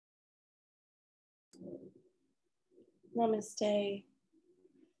Namaste.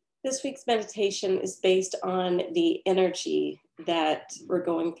 This week's meditation is based on the energy that we're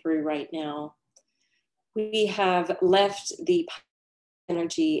going through right now. We have left the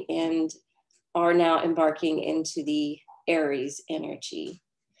energy and are now embarking into the Aries energy.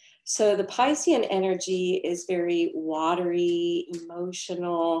 So the Piscean energy is very watery,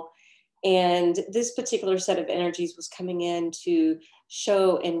 emotional, and this particular set of energies was coming in to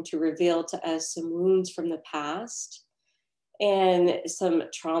show and to reveal to us some wounds from the past and some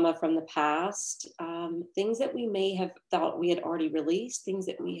trauma from the past, things that we may have thought we had already released, things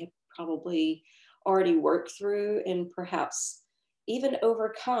that we had probably already worked through and perhaps even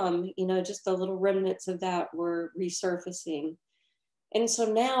overcome, just the little remnants of that were resurfacing. And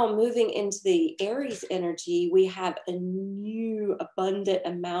so now moving into the Aries energy, we have a new abundant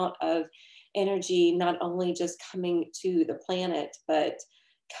amount of energy, not only just coming to the planet, but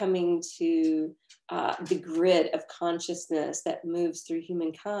coming to the grid of consciousness that moves through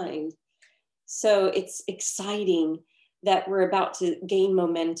humankind. So it's exciting that we're about to gain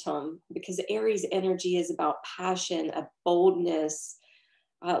momentum because Aries energy is about passion, a boldness,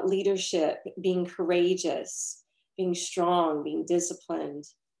 leadership, being courageous, being strong, being disciplined,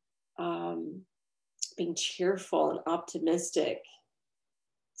 being cheerful and optimistic.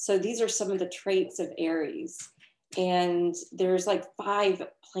 So these are some of the traits of Aries. And there's like 5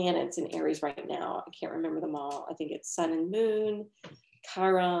 planets in Aries right now. I can't remember them all. I think it's Sun and Moon,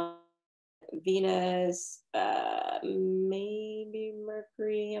 Chiron, Venus, maybe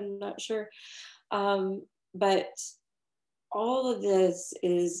Mercury, I'm not sure. But all of this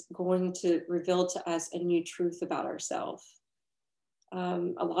is going to reveal to us a new truth about ourselves. A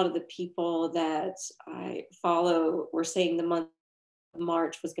lot of the people that I follow were saying the month of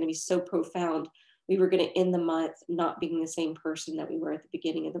March was going to be so profound. We were going to end the month not being the same person that we were at the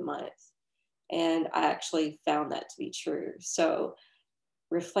beginning of the month. And I actually found that to be true. So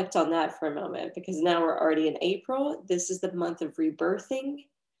reflect on that for a moment, because now we're already in April. This is the month of rebirthing.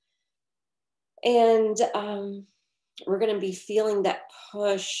 And we're going to be feeling that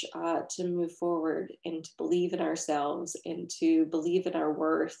push to move forward and to believe in ourselves and to believe in our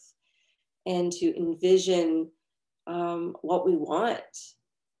worth and to envision what we want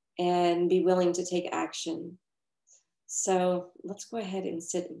and be willing to take action. So let's go ahead and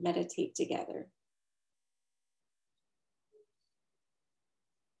sit and meditate together.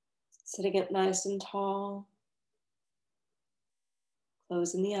 Sitting up nice and tall,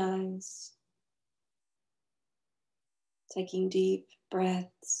 closing the eyes, taking deep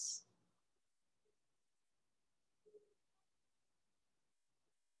breaths.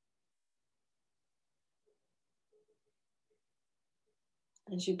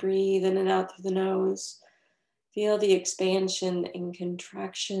 As you breathe in and out through the nose, feel the expansion and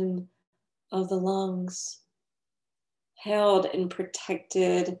contraction of the lungs, held and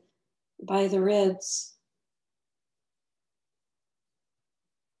protected by the ribs.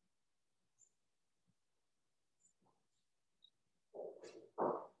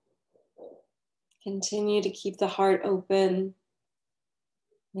 Continue to keep the heart open,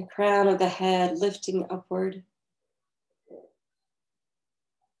 the crown of the head lifting upward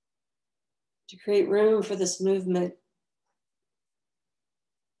to create room for this movement.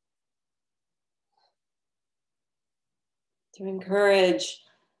 To encourage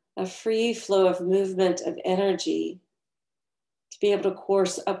a free flow of movement of energy, to be able to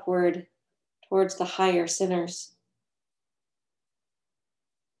course upward towards the higher centers.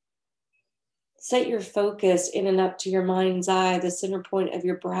 Set your focus in and up to your mind's eye, the center point of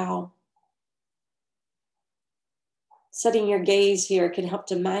your brow. Setting your gaze here can help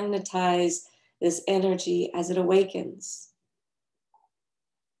to magnetize this energy as it awakens.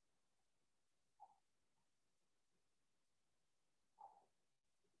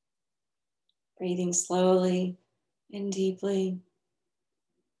 Breathing slowly and deeply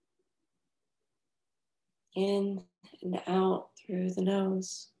in and out through the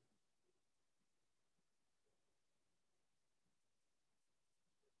nose.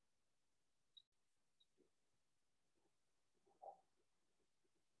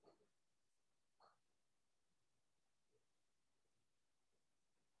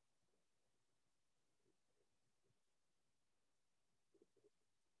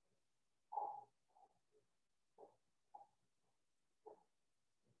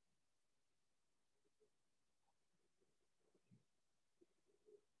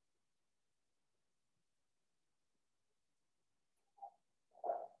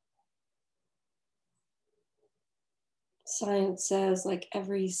 Science says like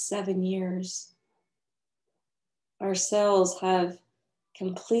every 7 years, our cells have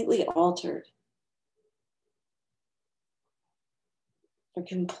completely altered. are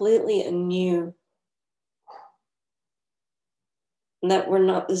completely anew, and that we're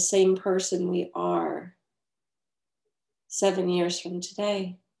not the same person we are 7 years from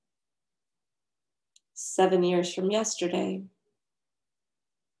today, 7 years from yesterday.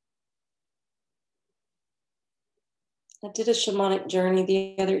 I did a shamanic journey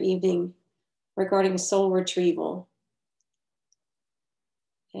the other evening regarding soul retrieval.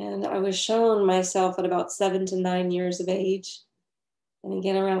 And I was shown myself at about 7 to 9 years of age, and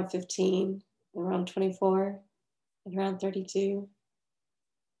again around 15, around 24, and around 32,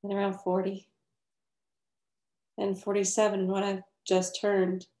 and around 40, and 47, what I've just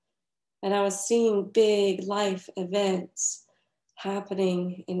turned. And I was seeing big life events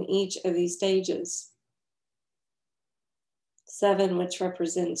happening in each of these stages. 7, which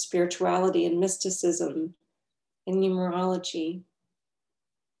represents spirituality and mysticism and numerology,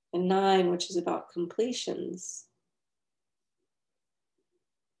 and 9, which is about completions.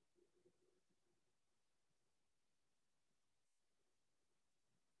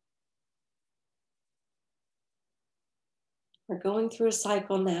 We're going through a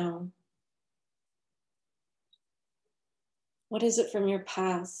cycle now. What is it from your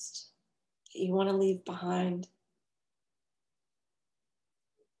past that you want to leave behind?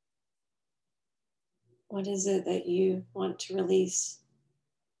 What is it that you want to release?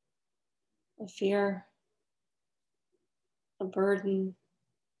 A fear, a burden,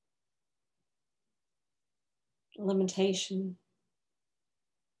 a limitation,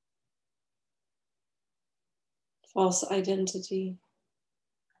 false identity,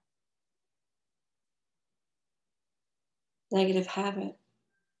 negative habit.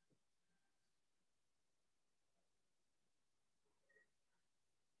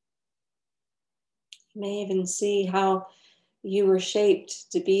 You may even see how you were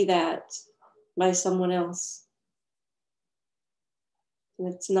shaped to be that by someone else.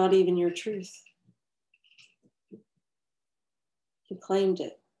 And it's not even your truth. You claimed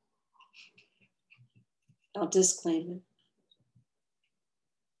it. I'll disclaim it.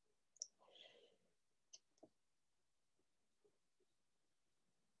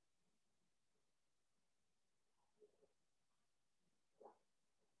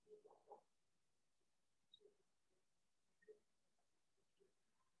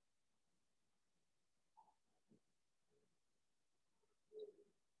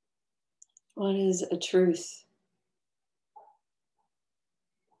 What is a truth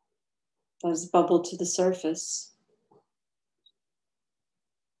that has bubbled to the surface?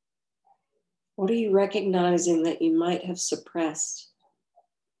 What are you recognizing that you might have suppressed?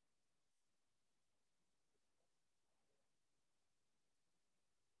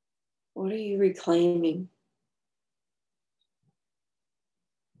 What are you reclaiming?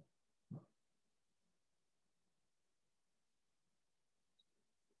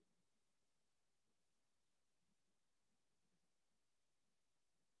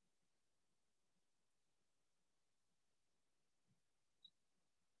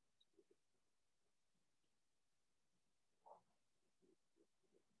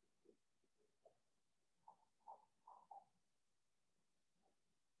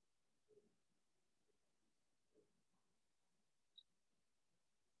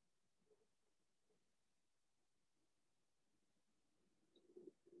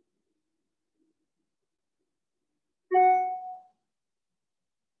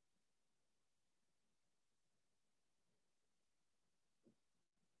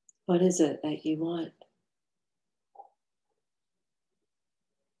 What is it that you want?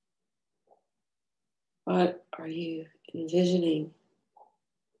 What are you envisioning?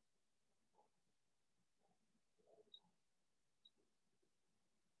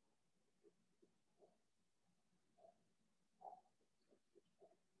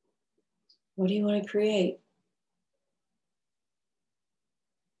 What do you want to create?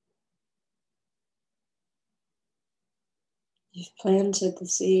 You've planted the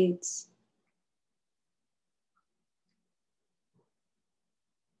seeds.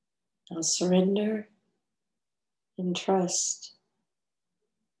 Now surrender and trust.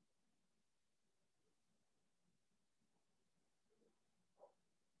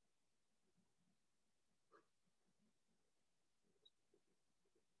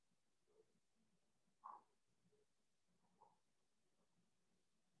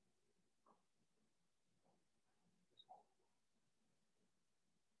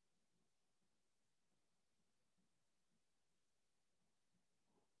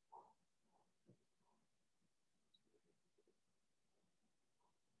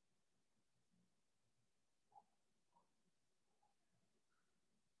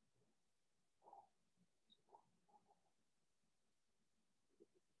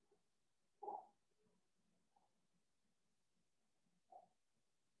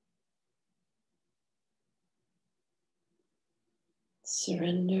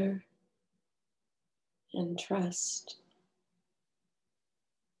 Surrender and trust.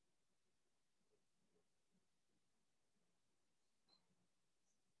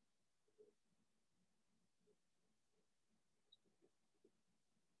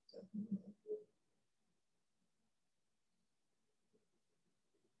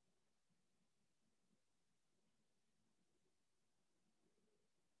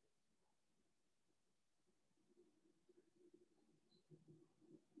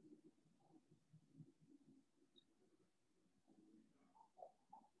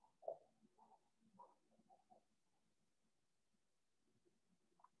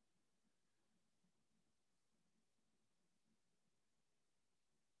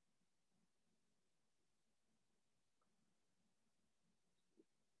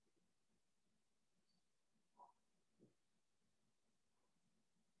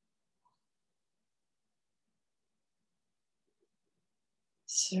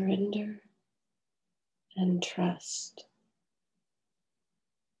 Surrender and trust.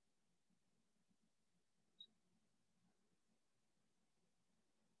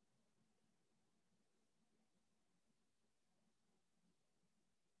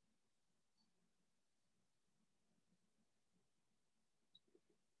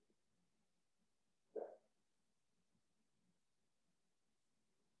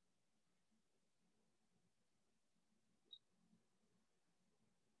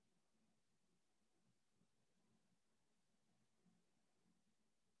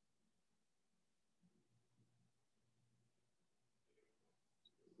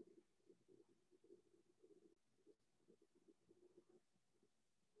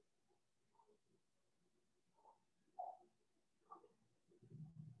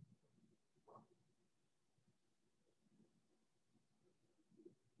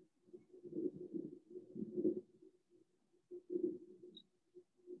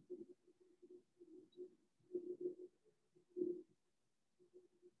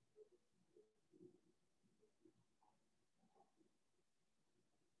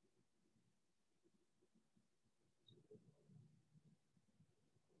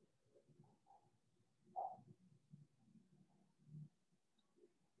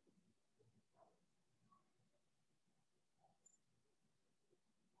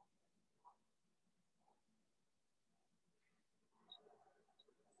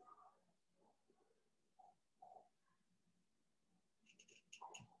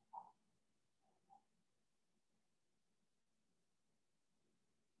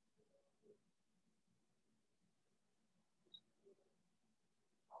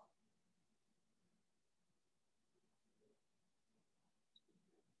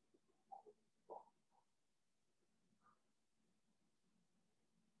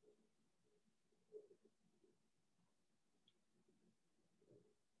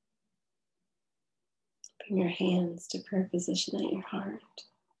 Bring your hands to prayer position at your heart.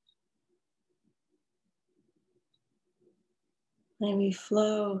 May we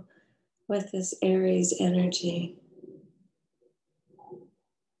flow with this Aries energy.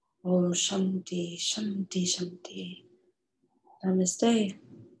 Om Shanti, Shanti, Shanti. Namaste.